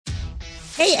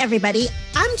Hey everybody,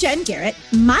 I'm Jen Garrett.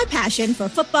 My passion for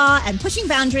football and pushing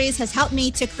boundaries has helped me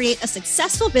to create a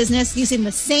successful business using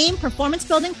the same performance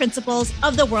building principles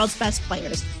of the world's best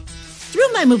players.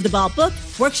 Through my Move the Ball book,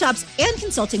 workshops, and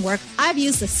consulting work, I've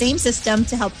used the same system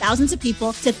to help thousands of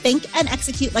people to think and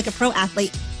execute like a pro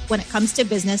athlete when it comes to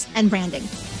business and branding.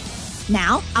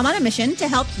 Now, I'm on a mission to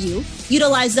help you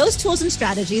utilize those tools and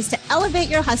strategies to elevate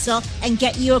your hustle and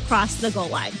get you across the goal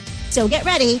line. So get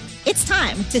ready. It's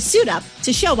time to suit up,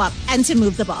 to show up, and to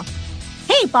move the ball.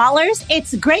 Hey, ballers.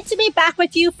 It's great to be back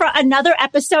with you for another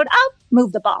episode of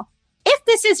Move the Ball. If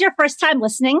this is your first time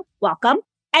listening, welcome.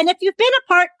 And if you've been a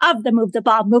part of the Move the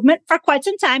Ball movement for quite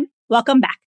some time, welcome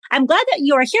back. I'm glad that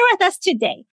you are here with us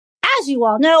today. As you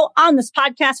all know, on this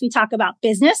podcast, we talk about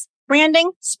business,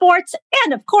 branding, sports,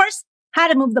 and of course, how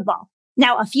to move the ball.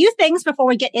 Now, a few things before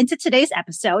we get into today's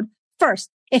episode. First,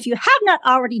 if you have not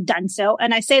already done so,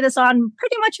 and I say this on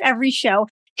pretty much every show,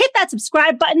 hit that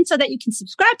subscribe button so that you can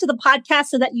subscribe to the podcast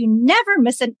so that you never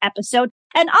miss an episode,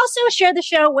 and also share the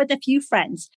show with a few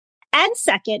friends. And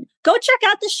second, go check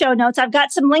out the show notes. I've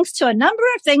got some links to a number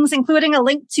of things, including a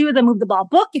link to the Move the Ball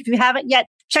book. If you haven't yet,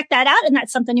 check that out. And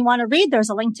that's something you want to read. There's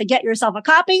a link to get yourself a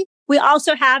copy. We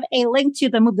also have a link to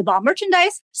the Move the Ball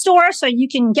merchandise store so you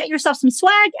can get yourself some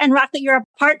swag and rock that you're a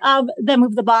part of the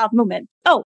Move the Ball movement.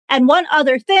 Oh, and one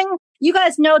other thing, you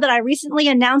guys know that I recently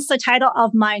announced the title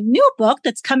of my new book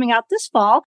that's coming out this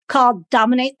fall called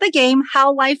Dominate the Game,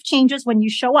 How Life Changes When You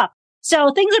Show Up.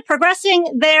 So things are progressing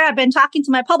there. I've been talking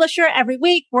to my publisher every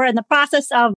week. We're in the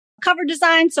process of cover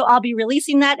design, so I'll be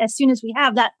releasing that as soon as we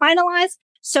have that finalized.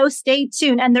 So stay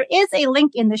tuned. And there is a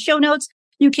link in the show notes.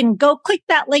 You can go click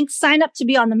that link, sign up to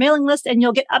be on the mailing list, and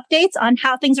you'll get updates on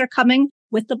how things are coming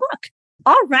with the book.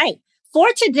 All right. For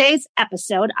today's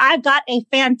episode, I've got a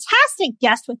fantastic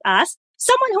guest with us,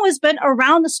 someone who has been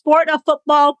around the sport of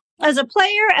football as a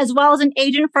player as well as an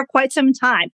agent for quite some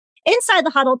time. Inside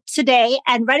the huddle today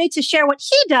and ready to share what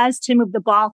he does to move the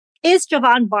ball is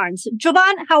Jovon Barnes.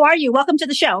 Jovon, how are you? Welcome to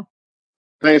the show.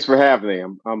 Thanks for having me.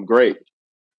 I'm great.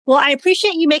 Well, I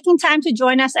appreciate you making time to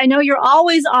join us. I know you're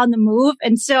always on the move.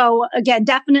 And so again,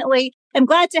 definitely, I'm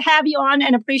glad to have you on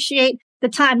and appreciate the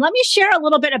time. Let me share a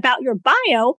little bit about your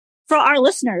bio for our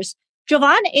listeners.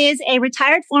 Jovon is a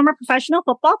retired former professional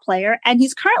football player, and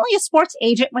he's currently a sports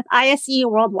agent with ISE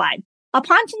Worldwide.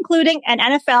 Upon concluding an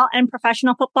NFL and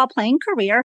professional football playing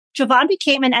career, Jovon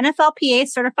became an NFLPA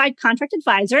certified contract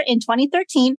advisor in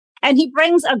 2013, and he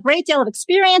brings a great deal of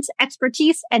experience,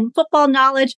 expertise, and football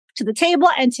knowledge to the table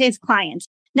and to his clients.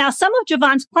 Now, some of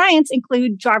Jovon's clients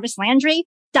include Jarvis Landry,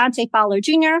 Dante Fowler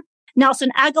Jr.,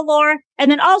 Nelson Aguilar, and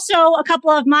then also a couple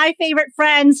of my favorite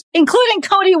friends, including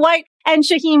Cody White and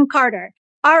Shaheem Carter.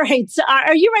 All right. So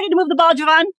are you ready to move the ball,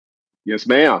 Jovon? Yes,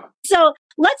 ma'am. So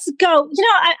let's go. You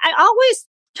know, I always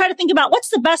try to think about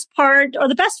what's the best part or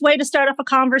the best way to start off a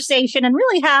conversation and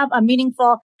really have a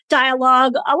meaningful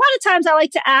dialogue. A lot of times I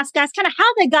like to ask guys kind of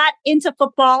how they got into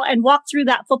football and walk through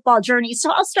that football journey. So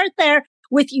I'll start there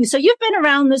with you. So you've been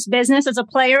around this business as a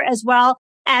player as well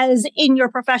as in your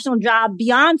professional job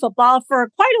beyond football for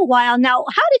quite a while. Now,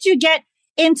 how did you get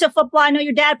into football? I know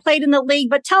your dad played in the league,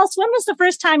 but tell us, when was the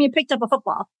first time you picked up a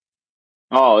football?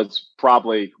 Oh, it's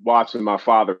probably watching my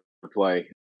father play.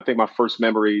 I think my first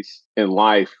memories in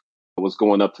life was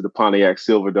going up to the Pontiac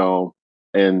Silverdome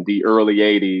in the early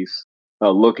 80s,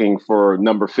 looking for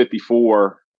number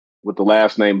 54 with the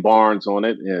last name Barnes on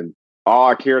it. And all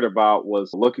I cared about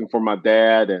was looking for my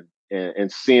dad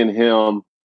and seeing him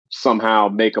somehow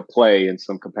make a play in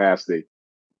some capacity.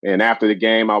 And after the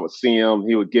game, I would see him.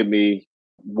 He would give me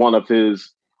one of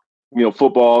his,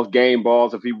 footballs, game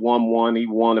balls. If he won one, he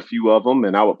won a few of them,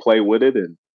 and I would play with it.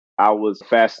 And I was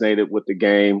fascinated with the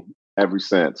game ever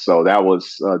since. So that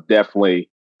was definitely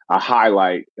a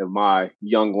highlight of my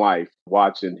young life,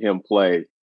 watching him play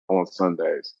on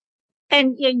Sundays.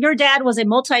 And your dad was a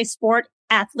multi-sport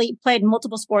athlete, played in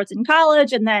multiple sports in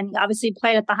college, and then obviously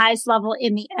played at the highest level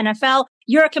in the NFL.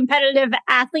 You're a competitive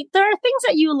athlete. There are things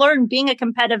that you learn being a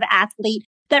competitive athlete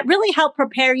that really help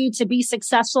prepare you to be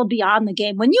successful beyond the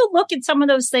game. When you look at some of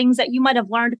those things that you might have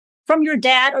learned from your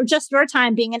dad or just your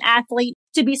time being an athlete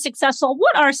to be successful,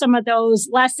 what are some of those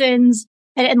lessons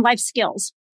and life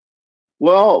skills?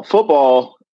 Well,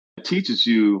 football teaches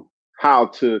you how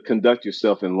to conduct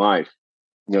yourself in life.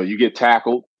 You get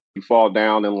tackled, you fall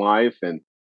down in life, and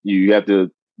you have to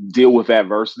deal with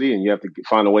adversity, and you have to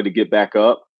find a way to get back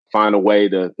up, find a way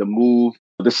to move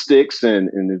the sticks and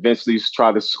eventually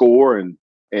try to score and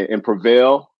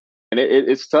prevail. And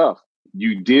it's tough.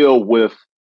 You deal with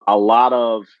a lot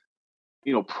of,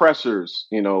 pressures,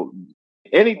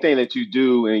 anything that you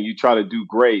do and you try to do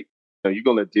great, you're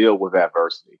going to deal with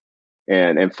adversity.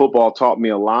 And football taught me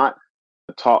a lot.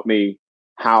 It taught me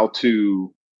how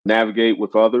to navigate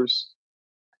with others.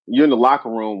 You're in the locker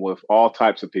room with all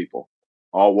types of people,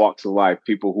 all walks of life,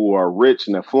 people who are rich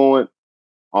and affluent,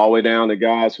 all the way down to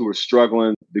guys who are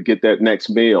struggling to get that next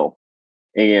meal.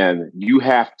 And you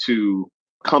have to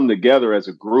come together as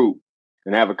a group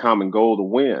and have a common goal to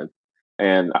win.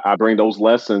 And I bring those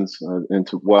lessons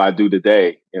into what I do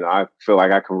today. And I feel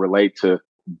like I can relate to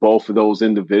both of those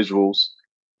individuals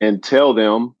and tell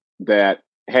them that,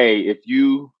 hey, if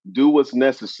you do what's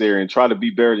necessary and try to be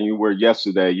better than you were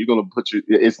yesterday, you're going to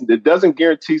it doesn't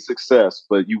guarantee success,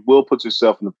 but you will put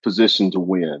yourself in a position to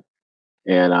win.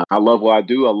 And I love what I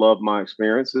do. I love my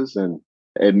experiences, and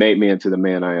it made me into the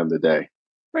man I am today.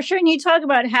 For sure. And you talk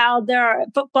about how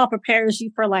football prepares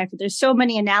you for life. There's so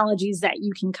many analogies that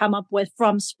you can come up with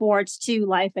from sports to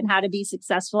life and how to be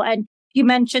successful. And you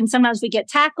mentioned sometimes we get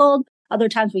tackled. Other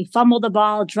times we fumble the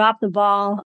ball, drop the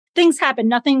ball. Things happen.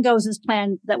 Nothing goes as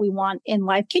planned that we want in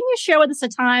life. Can you share with us a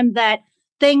time that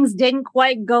things didn't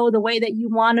quite go the way that you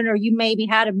wanted, or you maybe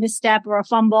had a misstep or a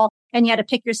fumble and you had to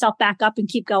pick yourself back up and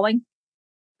keep going?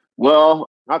 Well,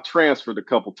 I transferred a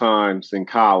couple times in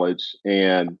college,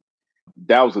 and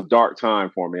that was a dark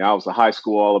time for me. I was a high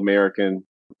school All-American,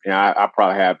 and I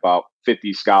probably had about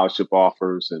 50 scholarship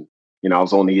offers. And, I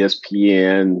was on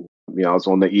ESPN, I was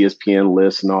on the ESPN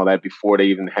list and all that before they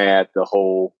even had the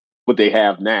whole, what they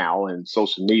have now and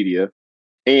social media.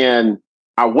 And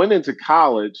I went into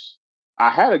college. I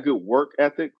had a good work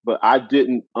ethic, but I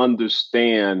didn't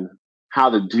understand how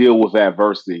to deal with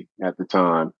adversity at the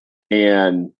time.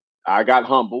 And I got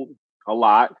humbled a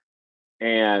lot.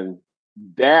 And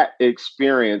that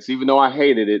experience, even though I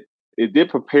hated it, it did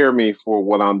prepare me for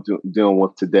what I'm dealing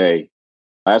with today.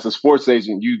 As a sports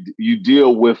agent, you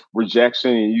deal with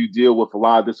rejection and you deal with a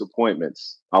lot of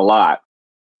disappointments, a lot.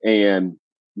 And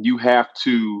you have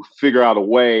to figure out a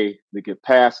way to get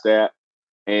past that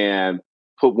and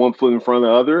put one foot in front of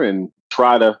the other and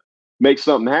try to make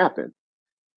something happen.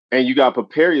 And you got to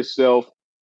prepare yourself.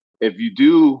 If you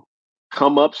do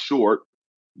come up short,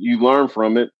 you learn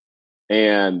from it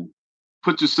and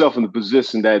put yourself in the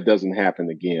position that it doesn't happen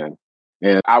again.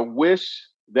 And I wish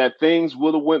that things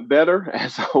would have went better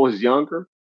as I was younger,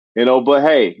 but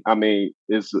hey, I mean,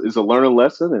 it's a learning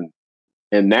lesson.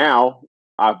 And now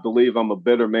I believe I'm a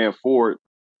better man for it.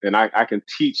 And I can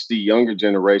teach the younger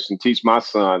generation, teach my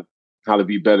son how to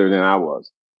be better than I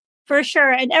was. For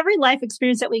sure. And every life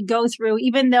experience that we go through,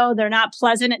 even though they're not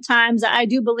pleasant at times, I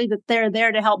do believe that they're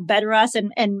there to help better us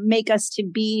and make us to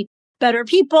be better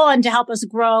people and to help us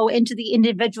grow into the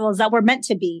individuals that we're meant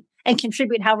to be and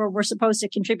contribute however we're supposed to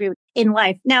contribute in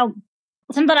life. Now,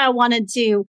 something I wanted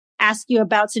to ask you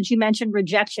about, since you mentioned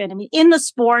rejection. I mean, in the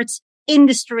sports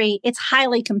industry, it's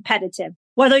highly competitive.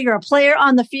 Whether you're a player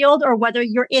on the field or whether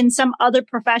you're in some other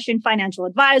profession, financial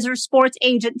advisor, sports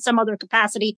agent, some other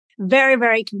capacity, very,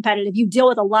 very competitive. You deal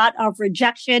with a lot of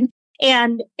rejection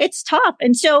and it's tough.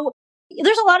 And so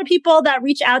there's a lot of people that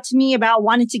reach out to me about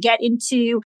wanting to get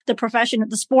into the profession of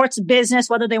the sports business,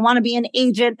 whether they want to be an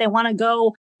agent, they want to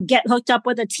go get hooked up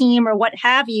with a team or what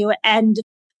have you. And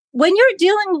when you're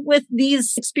dealing with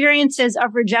these experiences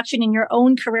of rejection in your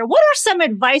own career, what are some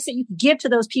advice that you could give to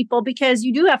those people? Because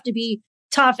you do have to be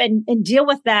tough and deal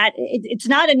with that. It's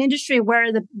not an industry where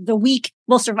the weak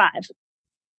will survive.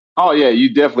 Oh, yeah,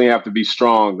 you definitely have to be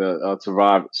strong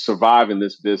to survive in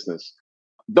this business.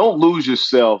 Don't lose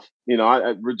yourself.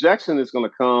 Rejection is going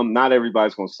to come. Not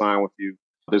everybody's going to sign with you.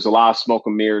 There's a lot of smoke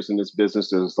and mirrors in this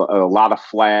business. There's a lot of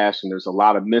flash and there's a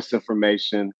lot of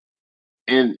misinformation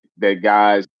and that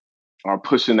guys are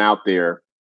pushing out there.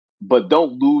 But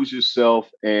don't lose yourself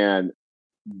and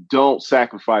don't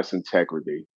sacrifice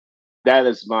integrity. That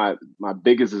is my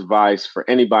biggest advice for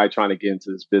anybody trying to get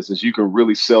into this business. You can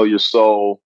really sell your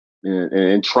soul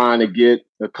and trying to get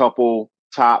a couple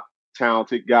top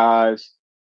talented guys.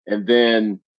 And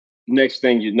then next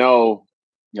thing you know,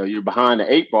 you're behind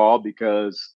the 8 ball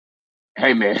because,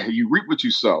 hey, man, you reap what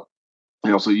you sow.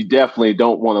 So you definitely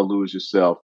don't want to lose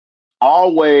yourself.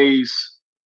 Always,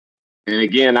 and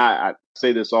again, I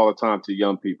say this all the time to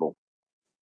young people,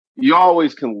 you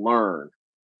always can learn.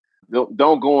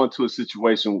 Don't go into a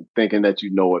situation thinking that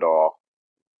you know it all.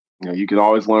 You can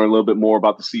always learn a little bit more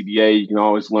about the CBA. You can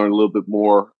always learn a little bit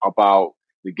more about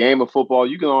the game of football.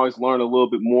 You can always learn a little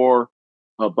bit more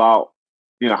about,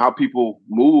 how people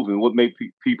move and what makes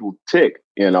people tick.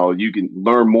 You can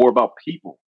learn more about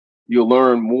people. You'll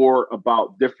learn more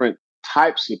about different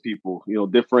types of people,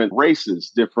 different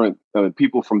races, different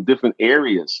people from different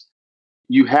areas.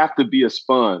 You have to be a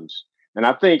sponge. And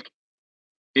I think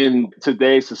in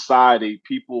today's society,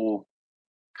 people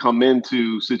come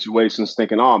into situations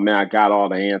thinking, oh man, I got all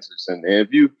the answers. And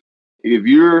if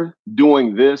you're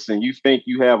doing this and you think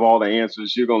you have all the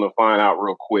answers, you're going to find out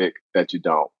real quick that you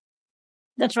don't.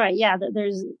 That's right. Yeah,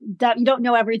 there's that you don't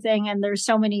know everything, and there's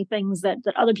so many things that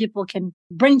other people can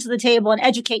bring to the table and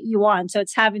educate you on. So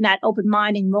it's having that open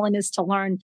mind and willingness to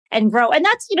learn and grow. And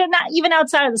that's, not even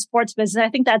outside of the sports business. I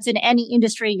think that's in any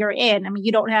industry you're in. I mean,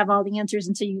 you don't have all the answers,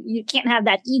 and so you can't have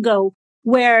that ego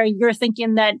where you're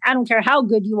thinking that I don't care how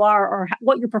good you are or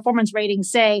what your performance ratings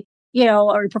say,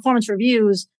 or your performance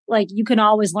reviews, like you can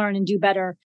always learn and do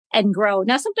better and grow.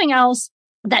 Now, something else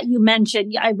that you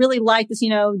mentioned, I really like this,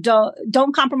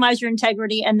 don't compromise your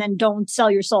integrity and then don't sell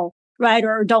your soul, right?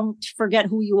 Or don't forget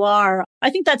who you are.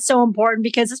 I think that's so important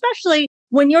because especially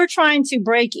when you're trying to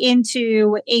break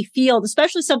into a field,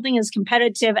 especially something as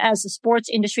competitive as the sports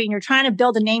industry, and you're trying to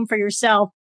build a name for yourself,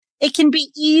 it can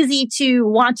be easy to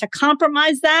want to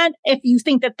compromise that if you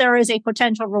think that there is a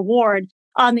potential reward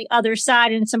on the other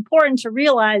side. And it's important to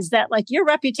realize that like your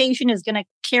reputation is going to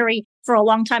carry for a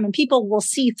long time and people will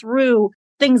see through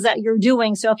things that you're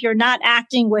doing. So if you're not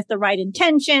acting with the right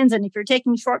intentions and if you're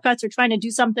taking shortcuts or trying to do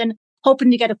something,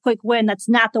 hoping to get a quick win, that's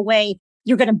not the way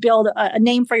you're going to build a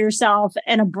name for yourself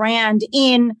and a brand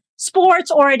in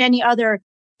sports or in any other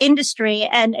industry.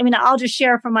 And I mean, I'll just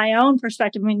share from my own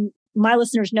perspective. I mean, my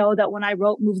listeners know that when I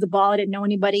wrote Move the Ball, I didn't know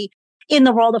anybody in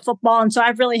the world of football. And so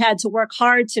I've really had to work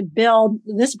hard to build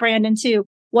this brand into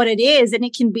what it is. And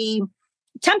it can be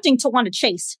tempting to want to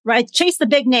chase, right? Chase the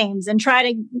big names and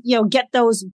try to, get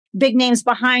those big names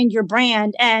behind your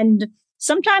brand. And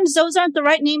sometimes those aren't the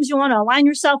right names you want to align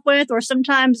yourself with, or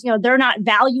sometimes, they're not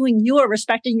valuing you or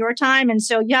respecting your time. And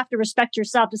so you have to respect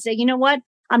yourself to say, you know what?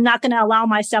 I'm not going to allow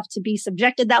myself to be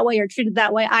subjected that way or treated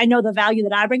that way. I know the value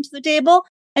that I bring to the table.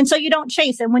 And so you don't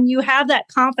chase. And when you have that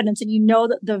confidence and you know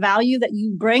that the value that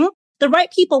you bring, the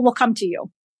right people will come to you.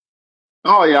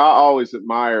 Oh yeah. I always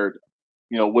admired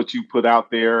what you put out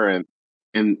there and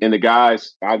the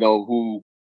guys I know who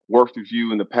worked with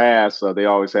you in the past, they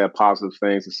always had positive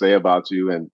things to say about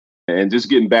you. And just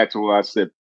getting back to what I said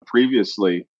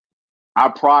previously, I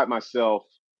pride myself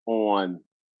on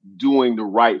doing the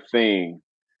right thing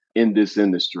in this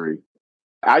industry.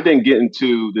 I didn't get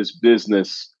into this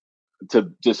business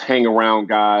to just hang around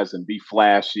guys and be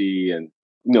flashy and,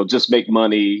 just make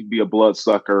money, be a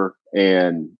bloodsucker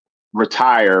and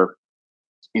retire,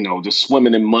 just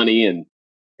swimming in money and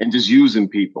just using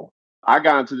people. I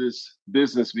got into this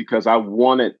business because I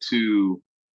wanted to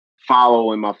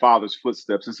follow in my father's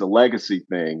footsteps. It's a legacy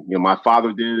thing. My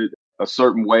father did it a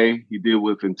certain way. He did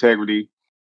with integrity.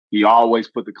 He always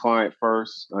put the client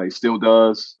first. He still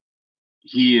does.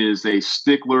 He is a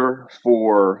stickler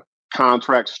for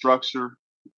contract structure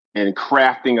and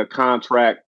crafting a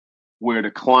contract where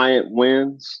the client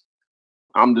wins.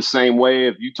 I'm the same way.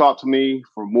 If you talk to me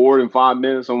for more than 5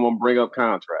 minutes, I'm going to bring up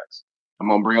contracts. I'm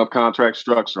going to bring up contract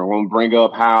structure. I'm going to bring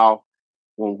up how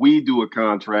when we do a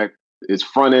contract, it's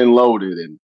front end loaded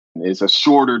and it's a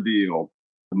shorter deal.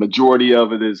 The majority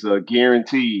of it is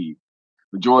guaranteed.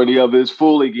 Majority of it is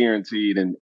fully guaranteed.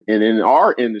 And in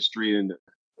our industry, in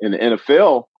the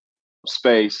NFL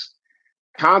space,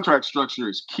 contract structure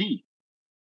is key.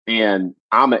 And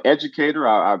I'm an educator.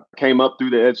 I came up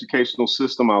through the educational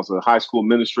system. I was a high school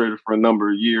administrator for a number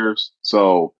of years.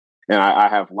 And I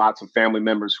have lots of family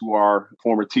members who are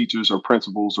former teachers or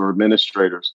principals or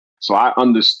administrators. So I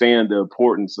understand the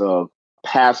importance of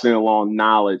passing along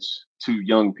knowledge to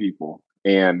young people.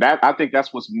 And I think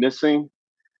that's what's missing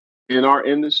in our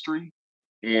industry.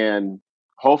 And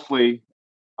hopefully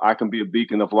I can be a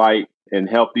beacon of light and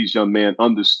help these young men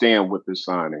understand what they're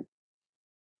signing.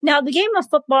 Now, the game of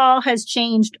football has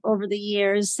changed over the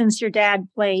years since your dad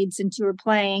played, since you were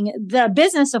playing. The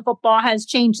business of football has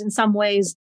changed in some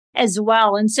ways as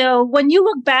well. And so when you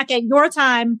look back at your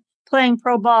time playing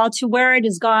pro ball to where it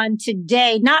has gone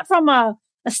today, not from a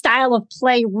style of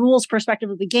play rules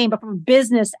perspective of the game, but from a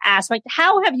business aspect,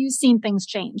 how have you seen things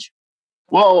change?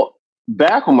 Well,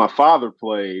 back when my father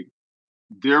played,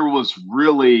 there was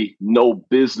really no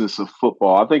business of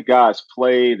football. I think guys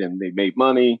played and they made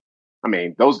money. I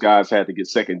mean, those guys had to get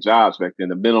second jobs back then.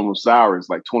 The minimum salary is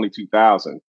like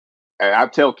 $22,000. And I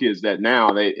tell kids that now,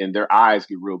 and their eyes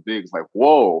get real big. It's like,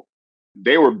 whoa,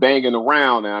 they were banging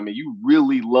around. And I mean, you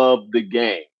really loved the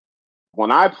game.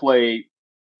 When I played,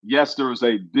 yes, there was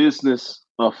a business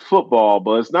of football,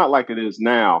 but it's not like it is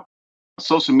now.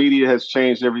 Social media has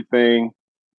changed everything.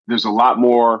 There's a lot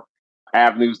more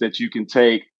avenues that you can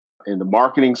take in the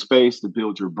marketing space to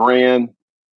build your brand.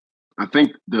 I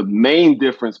think the main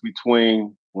difference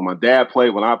between when my dad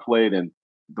played, when I played, and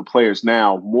the players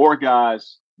now, more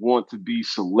guys want to be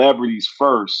celebrities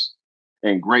first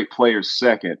and great players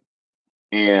second.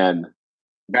 And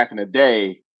back in the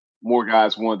day, more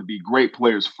guys wanted to be great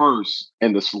players first,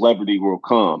 and the celebrity will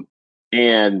come.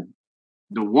 And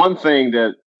the one thing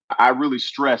that I really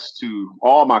stress to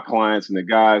all my clients and the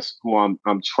guys who I'm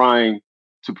trying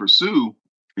to pursue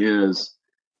is,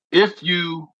 if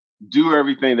you do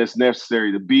everything that's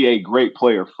necessary to be a great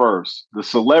player first, the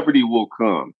celebrity will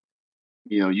come.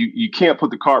 You can't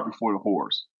put the cart before the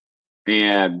horse.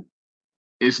 And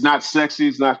it's not sexy,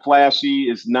 it's not flashy,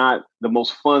 it's not the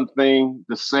most fun thing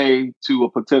to say to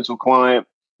a potential client.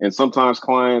 And sometimes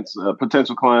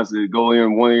potential clients, they go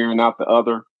in one ear and out the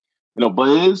other. But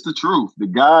it is the truth. The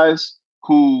guys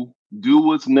who do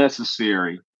what's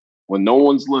necessary when no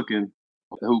one's looking,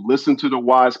 who listen to the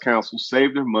wise counsel,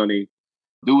 save their money,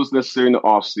 do what's necessary in the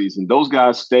off season, those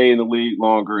guys stay in the league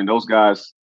longer, and those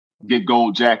guys get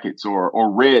gold jackets or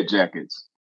red jackets.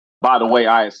 By the way,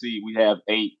 ISC, we have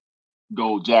 8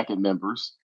 gold jacket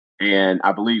members, and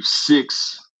I believe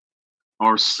 6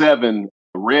 or 7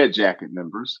 red jacket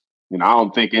members. I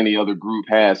don't think any other group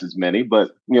has as many,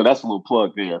 but that's a little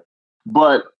plug there.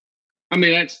 But I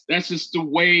mean, that's just the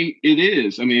way it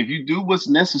is. I mean, if you do what's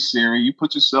necessary, you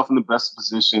put yourself in the best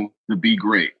position to be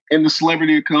great. And the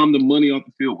celebrity will come, the money off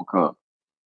the field will come.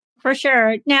 For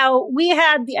sure. Now, we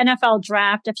had the NFL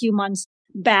draft a few months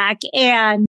back,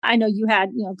 and I know you had,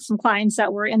 some clients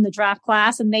that were in the draft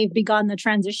class, and they've begun the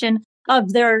transition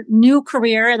of their new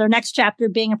career, their next chapter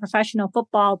being a professional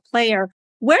football player.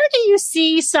 Where do you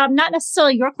see some, not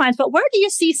necessarily your clients, but where do you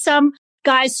see some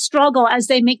guys struggle as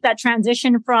they make that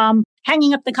transition from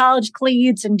hanging up the college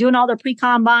cleats and doing all their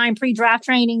pre-combine, pre-draft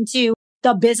training to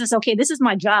the business? Okay, this is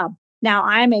my job. Now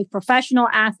I'm a professional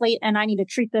athlete and I need to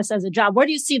treat this as a job. Where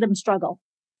do you see them struggle?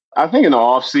 I think in the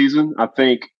off season, I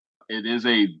think it is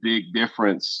a big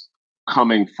difference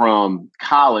coming from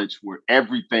college where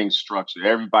everything's structured.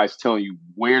 Everybody's telling you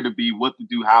where to be, what to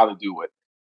do, how to do it.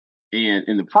 And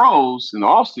in the pros, in the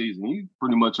off season, you're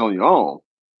pretty much on your own.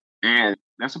 And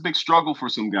that's a big struggle for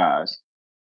some guys.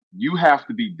 You have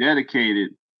to be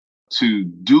dedicated to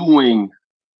doing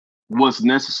what's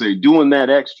necessary, doing that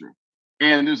extra.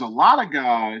 And there's a lot of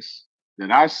guys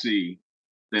that I see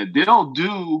that they'll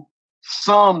do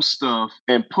some stuff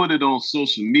and put it on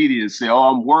social media and say, oh,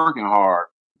 I'm working hard.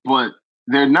 But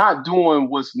they're not doing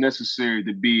what's necessary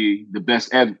to be the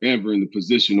best ever in the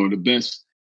position or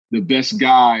the best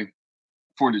guy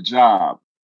for the job.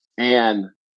 And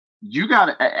you got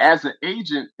to, as an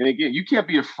agent, and again, you can't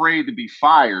be afraid to be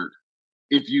fired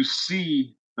if you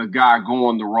see a guy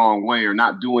going the wrong way or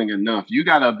not doing enough. You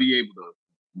got to be able to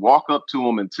walk up to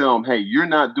him and tell him, hey, you're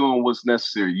not doing what's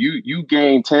necessary. You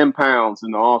gained 10 pounds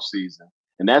in the off season,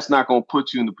 and that's not going to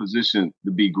put you in the position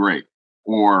to be great.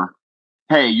 Or,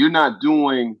 hey, you're not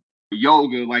doing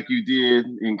yoga like you did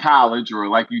in college or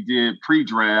like you did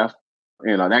pre-draft.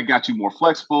 That got you more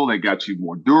flexible. That got you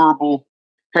more durable.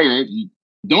 Hey,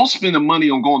 don't spend the money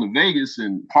on going to Vegas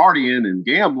and partying and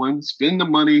gambling. Spend the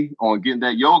money on getting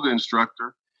that yoga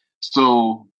instructor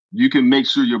so you can make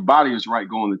sure your body is right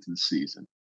going into the season.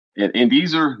 And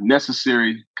these are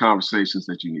necessary conversations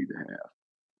that you need to have.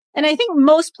 And I think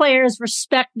most players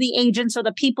respect the agents or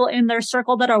the people in their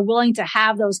circle that are willing to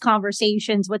have those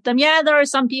conversations with them. Yeah, there are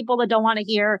some people that don't want to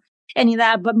hear any of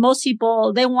that, but most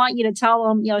people, they want you to tell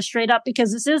them, straight up,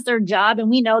 because this is their job. And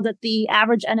we know that the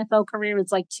average NFL career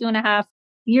is like 2.5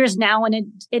 years now.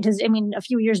 And it has, a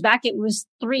few years back, it was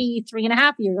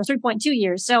 3.5 years or 3.2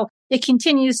 years. So it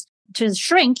continues to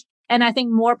shrink. And I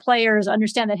think more players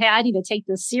understand that, hey, I need to take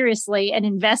this seriously and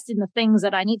invest in the things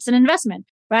that I need. It's an investment,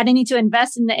 right? I need to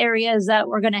invest in the areas that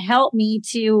are going to help me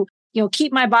to,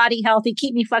 keep my body healthy,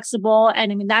 keep me flexible.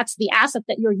 And that's the asset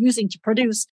that you're using to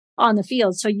produce on the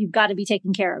field. So you've got to be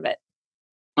taking care of it.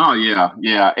 Oh, yeah.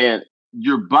 Yeah. And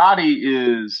your body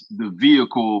is the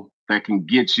vehicle that can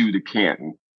get you to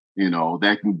Canton,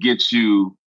 that can get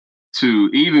you to,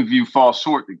 even if you fall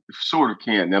short of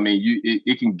Canton,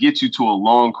 it can get you to a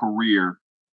long career,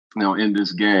 in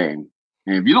this game.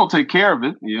 And if you don't take care of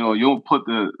it, you don't put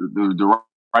the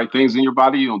right things in your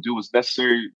body, you don't do what's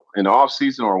necessary in the off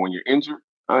season or when you're injured,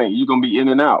 you're going to be in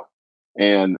and out.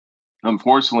 And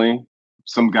unfortunately,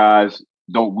 some guys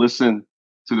don't listen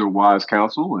to their wise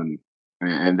counsel,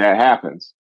 and that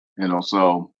happens.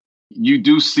 So you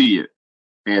do see it,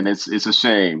 and it's a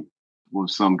shame with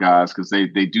some guys because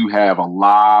they do have a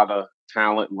lot of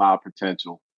talent, a lot of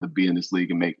potential to be in this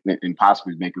league and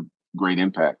possibly make a great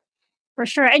impact. For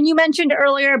sure. And you mentioned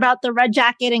earlier about the red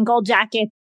jacket and gold jacket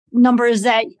numbers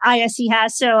that ISC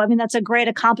has. So, that's a great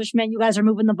accomplishment. You guys are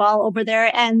moving the ball over there.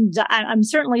 And I'm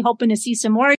certainly hoping to see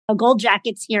some more gold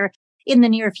jackets here in the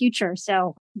near future.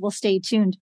 So we'll stay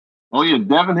tuned. Oh yeah,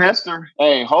 Devin Hester.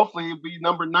 Hey, hopefully he'll be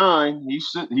number 9. He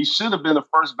should have been a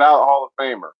first ballot Hall of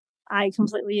Famer. I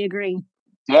completely agree.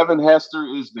 Devin Hester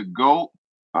is the GOAT.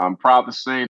 I'm proud to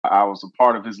say I was a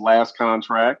part of his last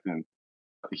contract, and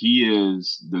he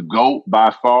is the GOAT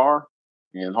by far.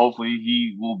 And hopefully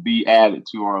he will be added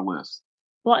to our list.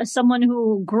 Well, as someone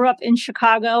who grew up in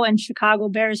Chicago, and Chicago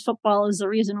Bears football is the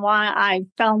reason why I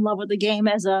fell in love with the game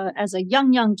as a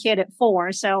young kid at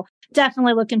 4. So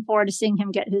definitely looking forward to seeing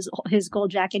him get his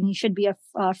gold jacket. He should be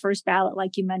a first ballot,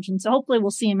 like you mentioned. So hopefully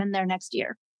we'll see him in there next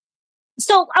year.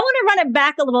 So I want to run it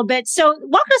back a little bit. So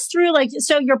walk us through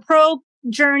your pro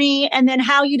journey and then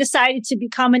how you decided to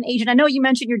become an agent. I know you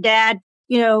mentioned your dad,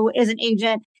 is an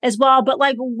agent as well, but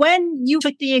when you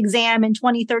took the exam in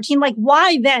 2013,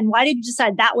 why then? Why did you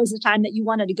decide that was the time that you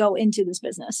wanted to go into this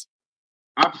business?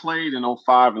 I played in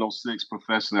 05 and 06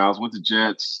 professionally. I was with the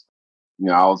Jets.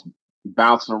 I was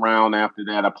bouncing around after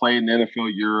that. I played in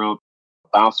NFL Europe,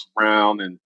 bounced around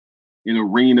and in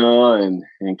arena and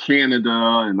in Canada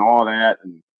and all that.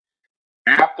 And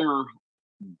after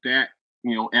that,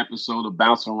 episode of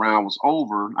bouncing around was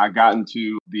over, I got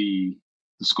into the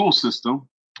school system.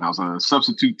 I was a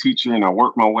substitute teacher and I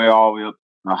worked my way all the way up,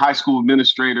 a high school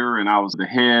administrator, and I was the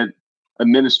head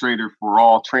administrator for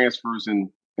all transfers and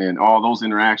all those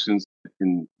interactions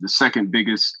in the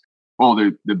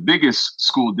the biggest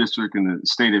school district in the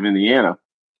state of Indiana.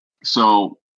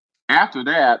 So after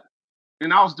that,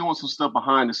 and I was doing some stuff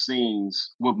behind the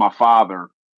scenes with my father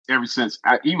ever since,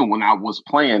 even when I was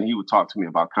playing, he would talk to me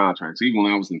about contracts. Even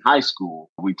when I was in high school,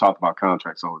 we talked about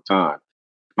contracts all the time.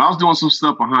 I was doing some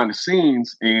stuff behind the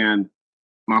scenes, and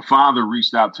my father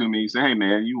reached out to me. He said, "Hey,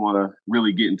 man, you want to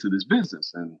really get into this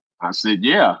business?" And I said,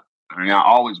 "Yeah." I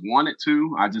always wanted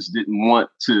to. I just didn't want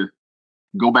to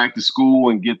go back to school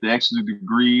and get the extra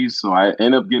degrees. So I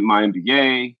ended up getting my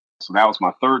MBA. So that was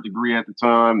my 3rd degree at the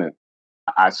time. And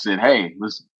I said, "Hey,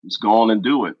 let's go on and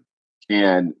do it."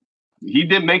 And he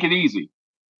didn't make it easy.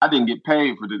 I didn't get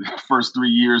paid for the first 3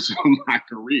 years of my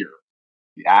career.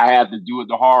 I had to do it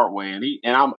the hard way.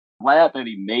 And I'm glad that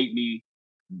he made me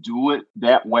do it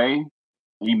that way.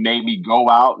 He made me go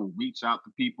out and reach out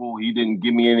to people. He didn't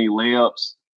give me any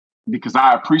layups because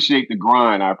I appreciate the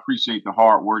grind. I appreciate the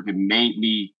hard work. It made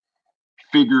me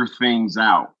figure things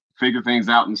out in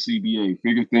the CBA,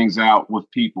 figure things out with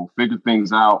people, figure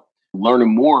things out,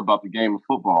 learning more about the game of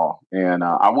football. And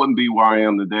I wouldn't be where I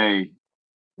am today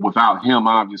without him,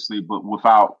 obviously, but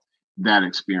without that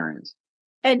experience.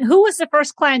 And who was the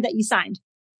first client that you signed?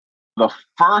 The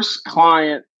first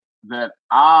client that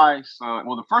I signed,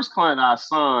 the first client I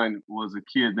signed was a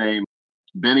kid named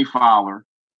Benny Fowler.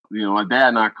 My dad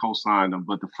and I co-signed him,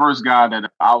 but the first guy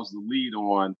that I was the lead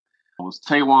on was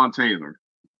Taywan Taylor.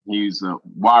 He's a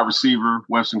wide receiver,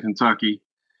 Western Kentucky.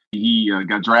 He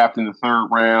got drafted in the 3rd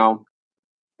round.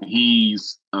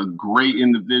 He's a great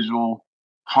individual,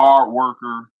 hard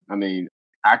worker. I mean,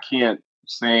 I can't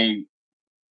say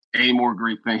any more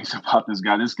great things about this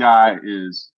guy. This guy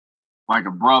is like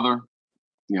a brother,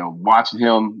 watching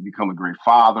him become a great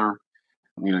father.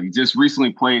 He just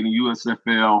recently played in the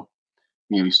USFL.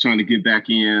 He's trying to get back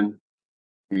in,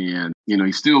 and,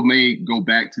 he still may go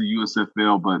back to the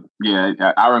USFL. But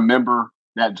yeah, I remember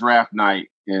that draft night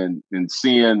and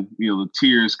seeing, the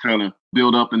tears kind of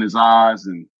build up in his eyes.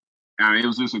 And it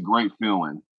was just a great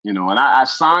feeling, and I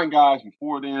signed guys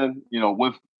before then,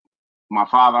 with my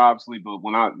father, obviously, but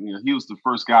when he was the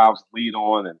first guy I was lead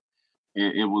on, and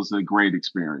it was a great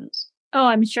experience. Oh,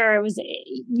 I'm sure it was,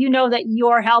 that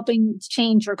you're helping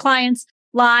change your clients'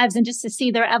 lives and just to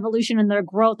see their evolution and their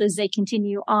growth as they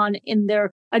continue on in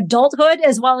their adulthood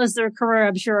as well as their career,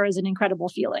 I'm sure is an incredible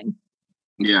feeling.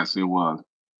 Yes, it was.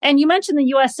 And you mentioned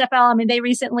the USFL. I mean, they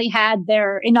recently had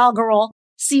their inaugural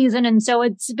season. And so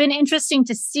it's been interesting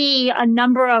to see a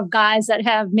number of guys that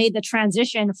have made the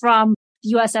transition from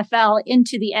the USFL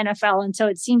into the NFL. And so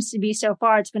it seems to be so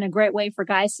far, it's been a great way for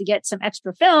guys to get some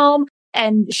extra film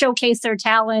and showcase their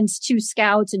talents to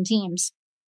scouts and teams.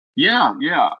 Yeah.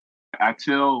 I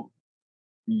tell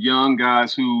young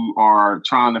guys who are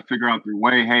trying to figure out their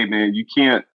way, hey, man, you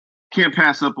can't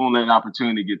pass up on that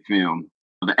opportunity to get film.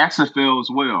 The XFL as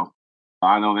well.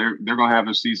 I know they're going to have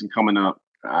their season coming up.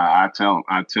 I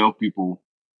tell people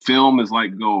film is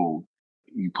like gold.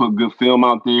 You put good film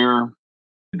out there.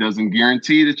 It doesn't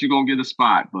guarantee that you're going to get a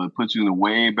spot, but it puts you in a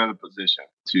way better position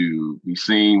to be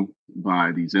seen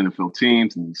by these NFL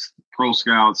teams and these pro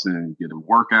scouts and get a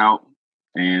workout.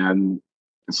 And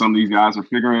some of these guys are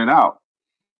figuring it out.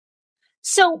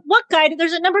 So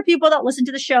there's a number of people that listen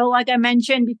to the show. Like I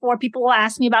mentioned before, people will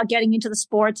ask me about getting into the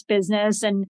sports business.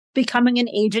 And becoming an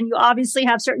agent, you obviously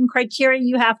have certain criteria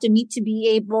you have to meet to be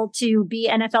able to be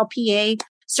NFLPA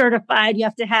certified. You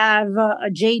have to have a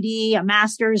JD, a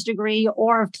master's degree,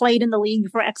 or have played in the league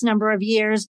for X number of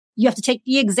years. You have to take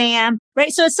the exam,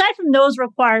 right? So aside from those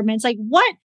requirements, like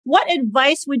what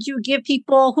advice would you give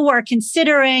people who are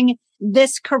considering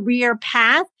this career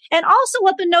path? And also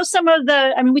let them know some of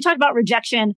we talked about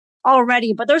rejection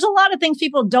already, but there's a lot of things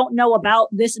people don't know about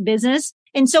this business.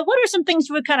 And so what are some things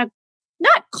you would kind of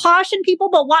not caution people,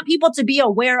 but want people to be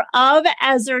aware of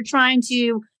as they're trying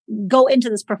to go into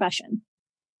this profession?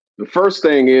 The first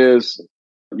thing is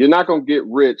you're not going to get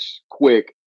rich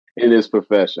quick in this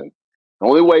profession. The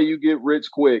only way you get rich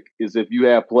quick is if you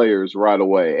have players right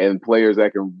away and players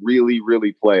that can really,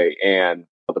 really play. And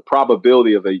the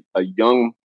probability of a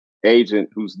young agent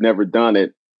who's never done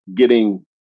it getting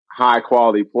high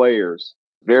quality players,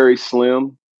 very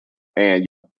slim. And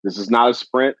this is not a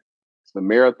sprint, it's a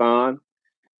marathon.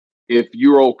 If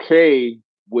you're okay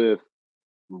with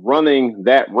running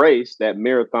that race, that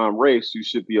marathon race, you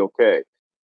should be okay.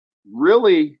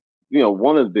 Really,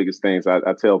 one of the biggest things I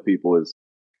tell people is,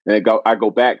 and I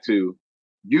go back to,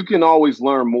 you can always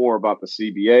learn more about the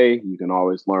CBA. You can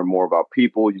always learn more about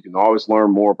people. You can always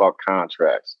learn more about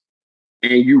contracts.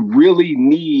 And you really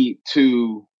need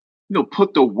to,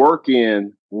 put the work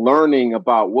in learning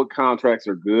about what contracts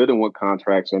are good and what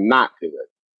contracts are not good.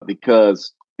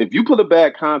 Because if you put a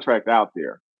bad contract out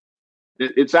there,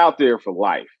 it's out there for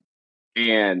life.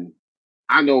 And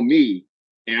I know me,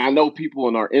 and I know people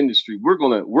in our industry, we're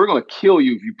gonna kill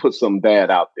you if you put something bad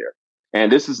out there.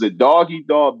 And this is a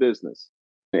dog-eat-dog business.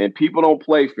 And people don't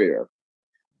play fair.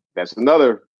 That's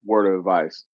another word of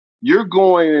advice. You're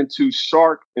going into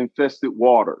shark-infested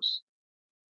waters.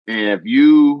 And if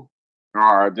you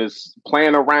are just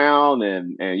playing around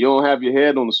and you don't have your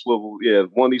head on the swivel,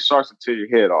 one of these sharks will tear your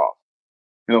head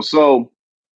off. So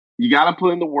you got to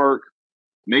put in the work.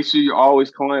 Make sure you're always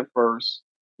client first.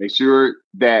 Make sure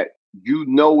that you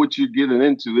know what you're getting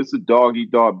into. It's a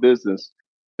dog-eat-dog business.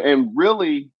 And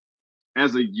really,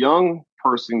 as a young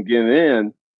person getting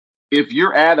in, if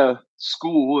you're at a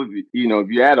school, if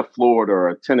you're at a Florida or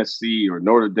a Tennessee or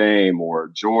Notre Dame or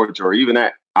Georgia or even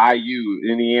at IU,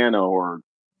 Indiana or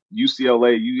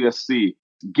UCLA, USC,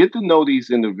 get to know these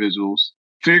individuals,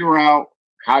 figure out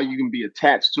how you can be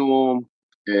attached to them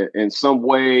in some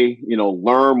way,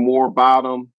 learn more about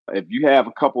them. If you have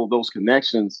a couple of those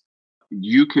connections,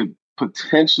 you could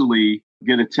potentially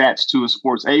get attached to a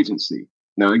sports agency.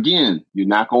 Now, again, you're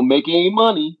not going to make any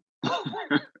money.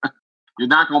 You're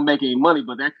not going to make any money,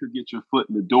 but that could get your foot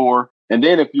in the door. And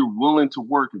then if you're willing to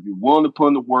work, if you're willing to put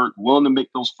in the work, willing to make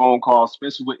those phone calls,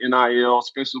 especially with NIL,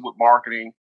 especially with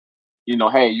marketing,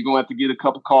 hey, you're going to have to get a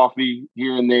cup of coffee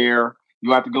here and there.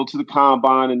 You have to go to the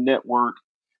combine and network.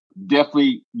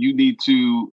 Definitely, you need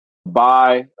to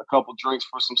buy a couple drinks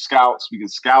for some scouts,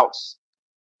 because scouts,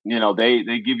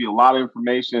 they give you a lot of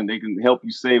information. They can help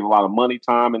you save a lot of money,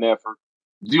 time, and effort.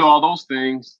 Do all those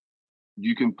things,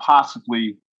 you can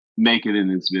possibly make it in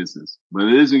this business, but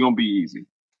it isn't going to be easy.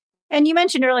 And you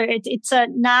mentioned earlier, it's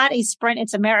not a sprint,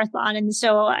 it's a marathon. And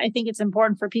so I think it's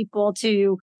important for people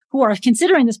who are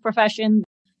considering this profession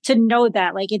to know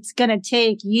that, like, it's going to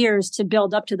take years to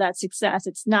build up to that success.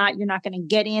 You're not going to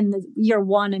get in the year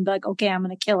one and be like, okay, I'm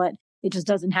going to kill it. It just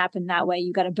doesn't happen that way.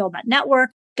 You got to build that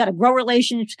network, got to grow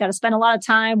relationships, got to spend a lot of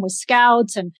time with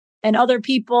scouts and other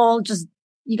people.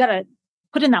 You got to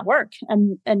put in that work,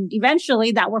 and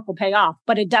eventually that work will pay off.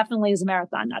 But it definitely is a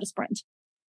marathon, not a sprint.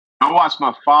 I watched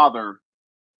my father.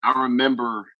 I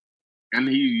remember, and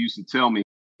he used to tell me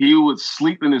he would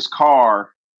sleep in his car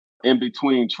in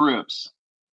between trips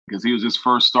because he was just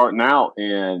first starting out,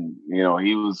 and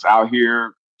he was out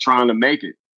here trying to make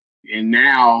it. And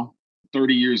now,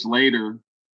 30 years later,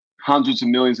 hundreds of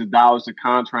millions of dollars of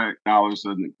contract dollars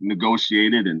are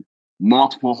negotiated, and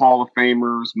multiple Hall of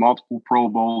Famers, multiple Pro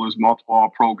Bowlers, multiple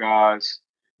All-Pro guys.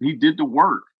 He did the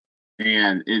work,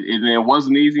 and it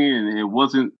wasn't easy, and it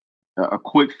wasn't a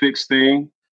quick fix thing.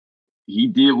 He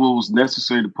did what was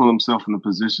necessary to put himself in the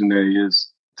position that he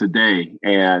is today.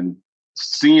 And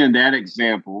seeing that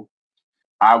example,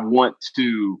 I want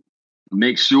to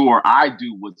make sure I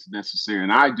do what's necessary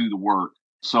and I do the work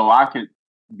so I could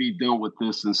be done with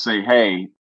this and say, hey,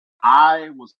 I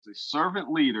was the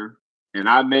servant leader, and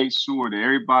I made sure that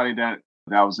everybody that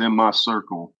was in my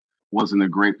circle was in a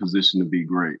great position to be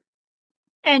great.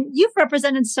 And you've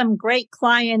represented some great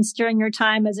clients during your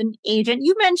time as an agent.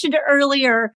 You mentioned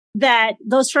earlier that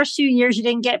those first few years you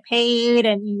didn't get paid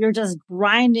and you're just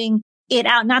grinding it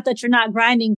out. Not that you're not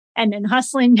grinding and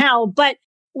hustling now, but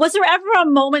Was there ever a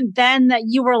moment then that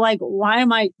you were like, why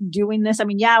am I doing this? I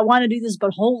mean, yeah, I want to do this,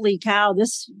 but holy cow,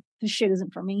 this shit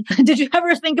isn't for me. Did you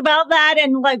ever think about that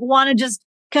and like want to just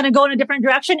kind of go in a different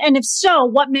direction? And if so,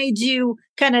 what made you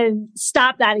kind of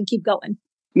stop that and keep going?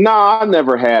 No, I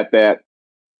never had that.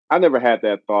 I never had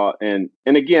that thought. And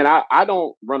again, I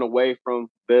don't run away from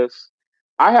this.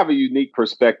 I have a unique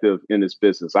perspective in this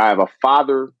business. I have a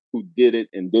father who did it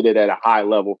and did it at a high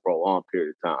level for a long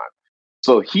period of time.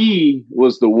 So he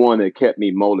was the one that kept me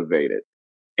motivated.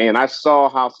 And I saw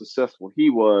how successful he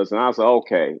was. And I was like,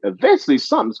 okay, eventually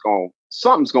something's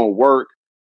gonna work.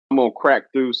 I'm gonna crack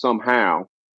through somehow,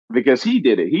 because he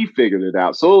did it. He figured it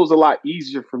out. So it was a lot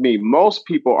easier for me. Most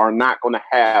people are not gonna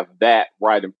have that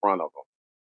right in front of them.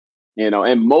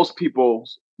 And most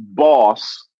people's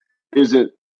boss isn't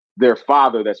their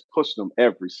father that's pushing them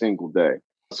every single day.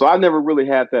 So I never really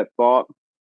had that thought,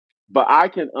 but I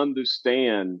can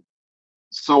understand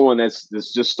someone that's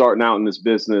just starting out in this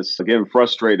business, getting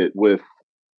frustrated with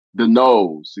the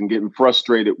no's and getting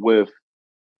frustrated with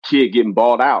kid getting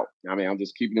bought out. I mean, I'm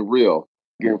just keeping it real.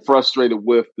 Getting frustrated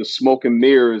with the smoke and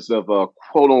mirrors of a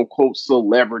quote unquote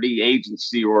celebrity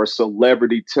agency or a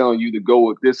celebrity telling you to go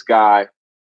with this guy.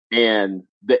 And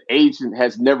the agent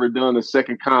has never done a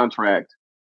second contract,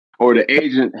 or the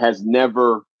agent has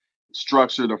never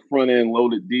structured a front end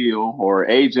loaded deal, or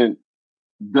agent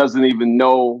doesn't even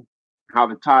know how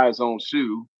to tie his own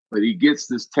shoe, but he gets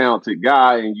this talented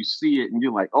guy and you see it and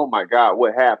you're like, oh my God,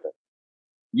 what happened?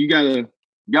 You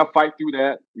gotta fight through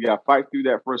that. You gotta fight through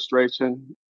that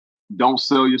frustration. Don't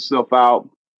sell yourself out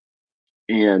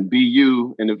and be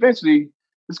you. And eventually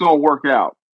it's gonna work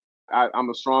out. I'm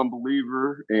a strong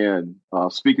believer in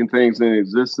speaking things in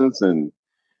existence, and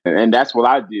that's what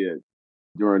I did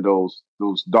during those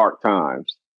dark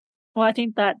times. Well, I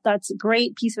think that's a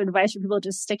great piece of advice for people to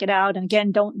just stick it out. And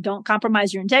again, don't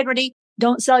compromise your integrity.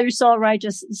 Don't sell your soul, right?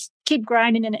 Just keep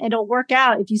grinding and it'll work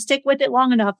out. If you stick with it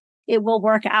long enough, it will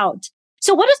work out.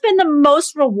 So what has been the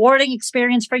most rewarding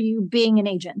experience for you being an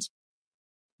agent?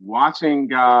 Watching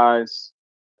guys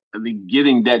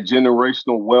getting that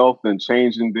generational wealth and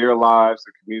changing their lives,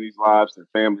 their community's lives, their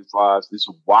families' lives,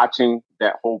 just watching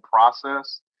that whole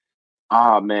process.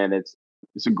 Man, it's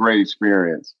a great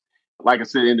experience. Like I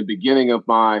said, in the beginning of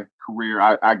my career,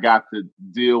 I got to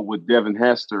deal with Devin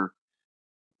Hester.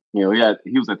 He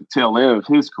was at the tail end of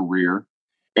his career,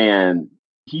 and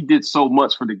he did so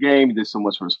much for the game. He did so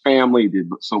much for his family. He did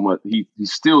so much.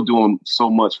 He's still doing so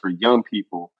much for young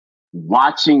people.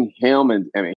 Watching him, and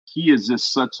I mean, he is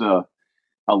just such a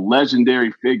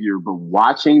legendary figure. But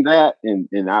watching that, and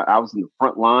I was in the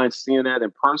front line seeing that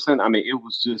in person. I mean, it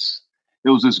was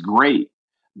just great.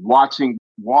 Watching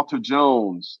Walter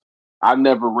Jones. I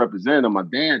never represented him. My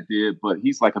dad did, but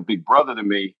he's like a big brother to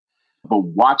me. But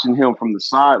watching him from the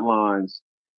sidelines,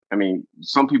 I mean,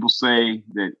 some people say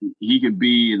that he could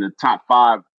be in the top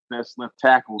 5 best left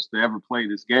tackles to ever play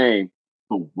this game.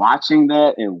 But watching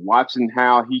that and watching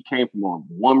how he came from a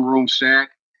one-room shack,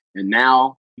 and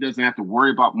now he doesn't have to worry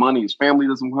about money. His family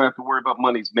doesn't have to worry about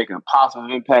money. He's making a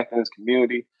positive impact in his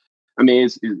community. I mean,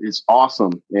 it's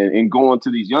awesome. And going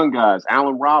to these young guys,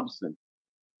 Allen Robinson,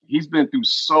 he's been through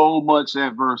so much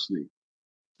adversity,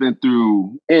 been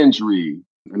through injury.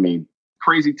 I mean,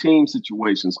 crazy team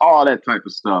situations, all that type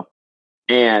of stuff.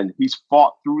 And he's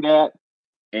fought through that.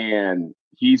 And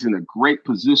he's in a great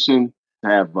position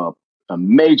to have a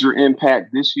major impact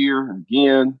this year.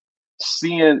 Again,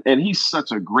 and he's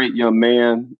such a great young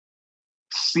man.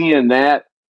 Seeing that,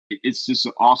 it's just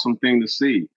an awesome thing to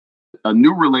see. A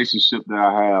new relationship that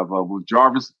I have with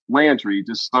Jarvis Landry,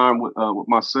 just signed with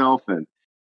myself, and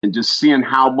just seeing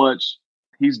how much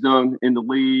he's done in the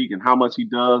league and how much he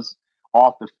does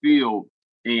off the field,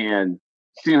 and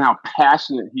seeing how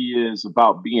passionate he is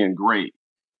about being great.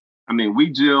 I mean,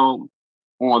 we gelled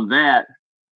on that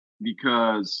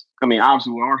because, I mean,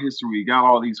 obviously with our history, we got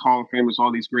all these Hall of Famers,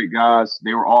 all these great guys.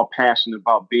 They were all passionate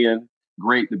about being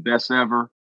great, the best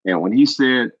ever. And when he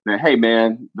said that, hey,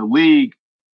 man, the league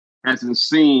hasn't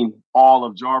seen all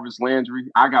of Jarvis Landry,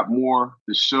 I got more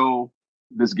to show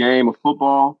this game of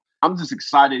football. I'm just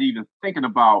excited even thinking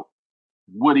about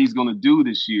what he's going to do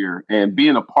this year, and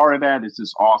being a part of that is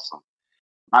just awesome.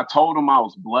 I told him I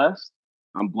was blessed.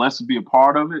 I'm blessed to be a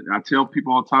part of it. I tell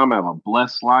people all the time I have a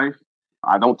blessed life.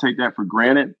 I don't take that for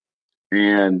granted.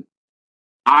 And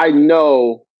I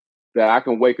know that I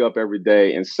can wake up every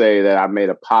day and say that I made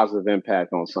a positive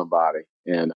impact on somebody.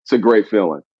 And it's a great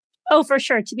feeling. Oh, for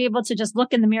sure. To be able to just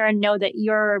look in the mirror and know that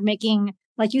you're making,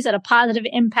 like you said, a positive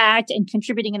impact and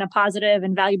contributing in a positive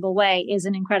and valuable way is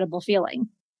an incredible feeling.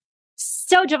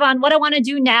 So, Jovan, what I want to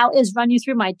do now is run you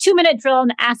through my 2-minute drill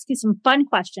and ask you some fun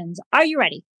questions. Are you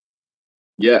ready?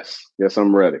 Yes,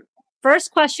 I'm ready.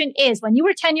 First question is, when you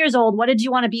were 10 years old, what did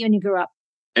you want to be when you grew up?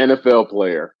 NFL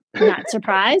player. Not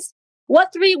surprised.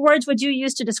 What 3 words would you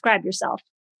use to describe yourself?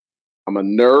 I'm a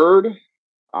nerd,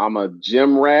 I'm a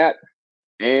gym rat,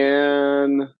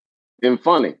 and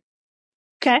funny.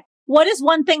 Okay. What is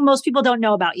one thing most people don't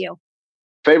know about you?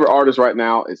 Favorite artist right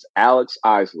now is Alex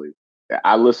Isley.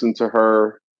 I listen to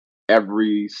her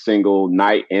every single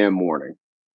night and morning.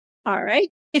 All right.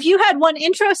 If you had one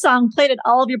intro song played at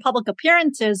all of your public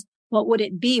appearances, what would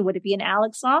it be? Would it be an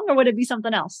Alex song or would it be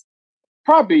something else?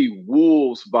 Probably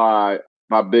Wolves by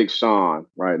Big Sean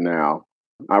right now.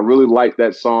 I really like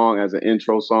that song as an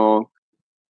intro song.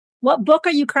 What book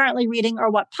are you currently reading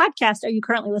or what podcast are you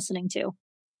currently listening to?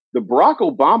 The Barack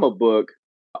Obama book,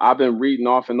 I've been reading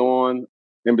off and on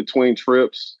in between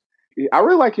trips. I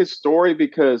really like his story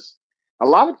because a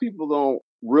lot of people don't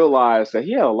realize that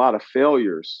he had a lot of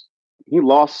failures. He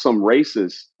lost some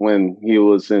races when he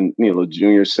was in the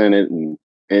junior Senate in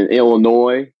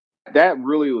Illinois. That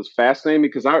really was fascinating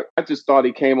because I just thought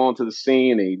he came onto the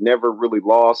scene and he never really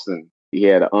lost and he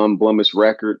had an unblemished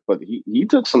record. But he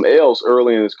took some L's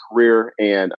early in his career,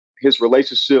 and his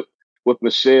relationship with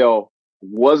Michelle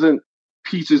wasn't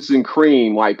peaches and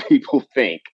cream like people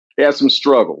think. He had some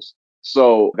struggles.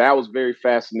 So that was very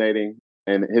fascinating.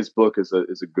 And his book is a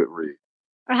good read.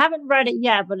 I haven't read it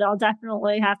yet, but I'll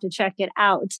definitely have to check it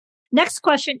out. Next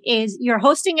question is, you're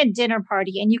hosting a dinner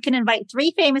party and you can invite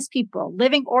 3 famous people,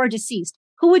 living or deceased.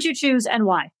 Who would you choose and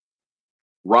why?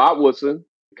 Rod Woodson,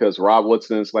 because Rod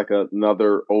Woodson is like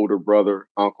another older brother,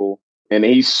 uncle. And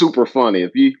he's super funny.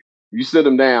 If you sit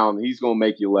him down, he's going to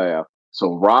make you laugh.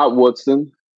 So Rod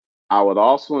Woodson. I would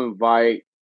also invite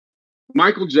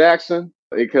Michael Jackson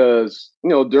because,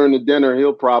 during the dinner,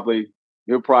 he'll probably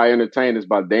entertain us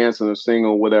by dancing or singing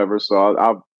or whatever. So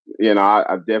I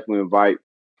definitely invite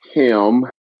him,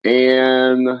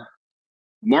 and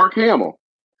Mark Hamill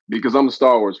because I'm a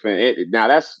Star Wars fan. Now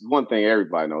that's one thing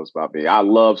everybody knows about me. I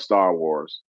love Star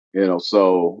Wars,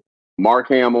 so Mark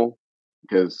Hamill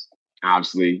because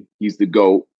obviously he's the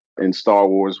GOAT in Star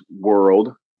Wars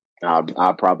world.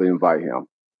 I'll probably invite him.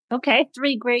 Okay,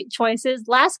 3 great choices.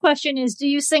 Last question is, do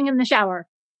you sing in the shower?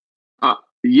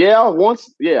 Yeah,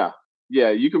 once. Yeah.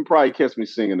 You can probably catch me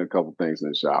singing a couple things in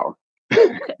the shower.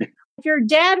 If your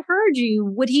dad heard you,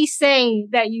 would he say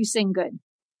that you sing good?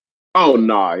 Oh,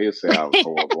 no, he'll say I was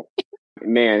horrible.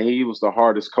 Man, he was the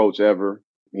hardest coach ever.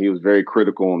 He was very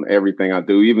critical on everything I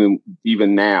do,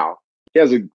 even now. He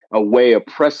has a way of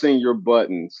pressing your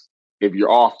buttons if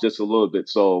you're off just a little bit.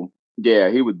 So, yeah,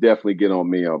 he would definitely get on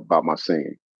me about my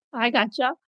singing. I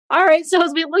gotcha. All right. So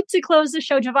as we look to close the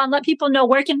show, Jovan, let people know,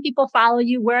 where can people follow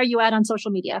you? Where are you at on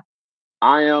social media?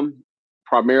 I am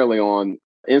primarily on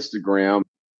Instagram,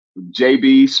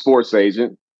 JB Sports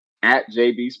Agent, at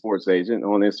JB Sports Agent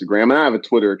on Instagram. And I have a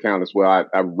Twitter account as well.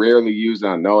 I rarely use it.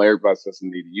 I know everybody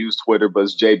doesn't need to use Twitter, but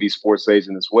it's JB Sports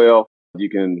Agent as well. You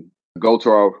can go to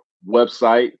our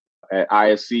website at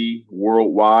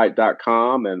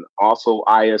iscworldwide.com and also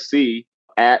ISC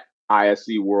at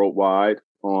ISC Worldwide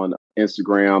on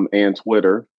Instagram and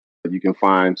Twitter. You can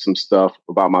find some stuff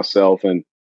about myself and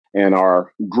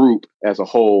our group as a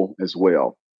whole as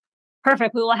well.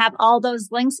 Perfect. We will have all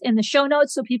those links in the show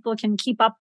notes so people can keep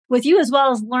up with you as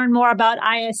well as learn more about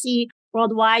ISC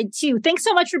Worldwide too. Thanks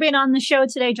so much for being on the show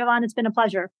today, Jovan. It's been a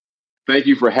pleasure. Thank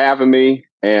you for having me.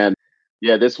 And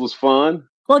yeah, this was fun.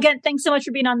 Well, again, thanks so much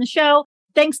for being on the show.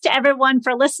 Thanks to everyone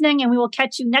for listening, and we will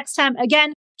catch you next time.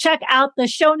 Again, check out the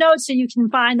show notes so you can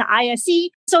find the ISC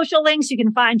social links. You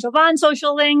can find Jovan's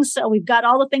social links. So we've got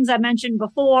all the things I mentioned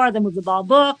before, the Move the Ball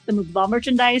book, the Move the Ball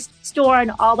merchandise store,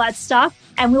 and all that stuff.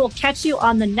 And we will catch you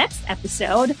on the next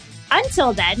episode.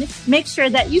 Until then, make sure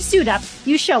that you suit up,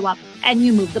 you show up, and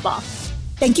you move the ball.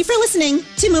 Thank you for listening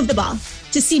to Move the Ball.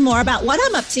 To see more about what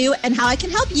I'm up to and how I can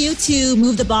help you to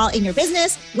move the ball in your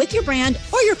business, with your brand,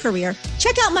 or your career,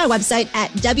 check out my website at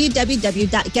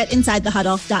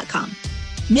www.getinsidethehuddle.com.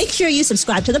 Make sure you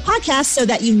subscribe to the podcast so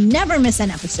that you never miss an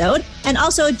episode, and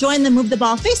also join the Move the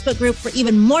Ball Facebook group for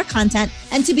even more content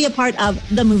and to be a part of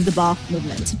the Move the Ball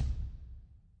movement.